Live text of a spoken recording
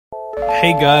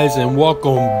Hey guys, and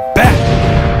welcome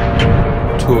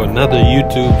back to another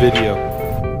YouTube video.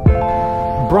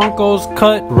 Broncos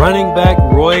cut running back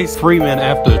Royce Freeman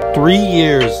after 3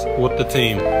 years with the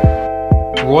team.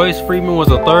 Royce Freeman was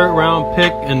a 3rd round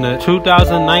pick in the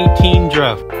 2019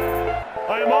 draft.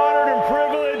 I am honored and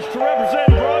privileged to represent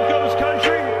Broncos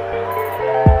country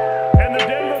and the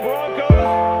Denver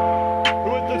Broncos,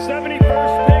 who with the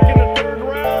 71st pick in the 3rd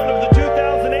round of the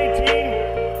 2018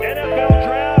 NFL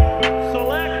draft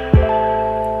select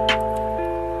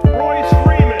Royce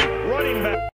Freeman, running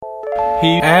back.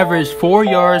 He averaged 4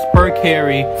 yards per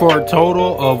carry for a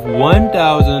total of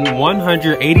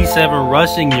 1,187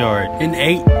 rushing yards and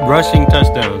 8 rushing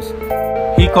touchdowns.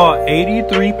 He caught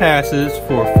 83 passes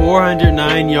for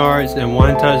 409 yards and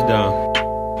 1 touchdown.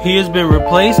 He has been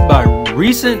replaced by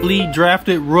recently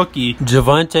drafted rookie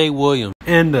Javonte Williams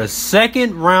in the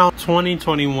 2nd round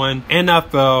 2021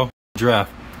 NFL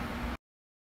draft.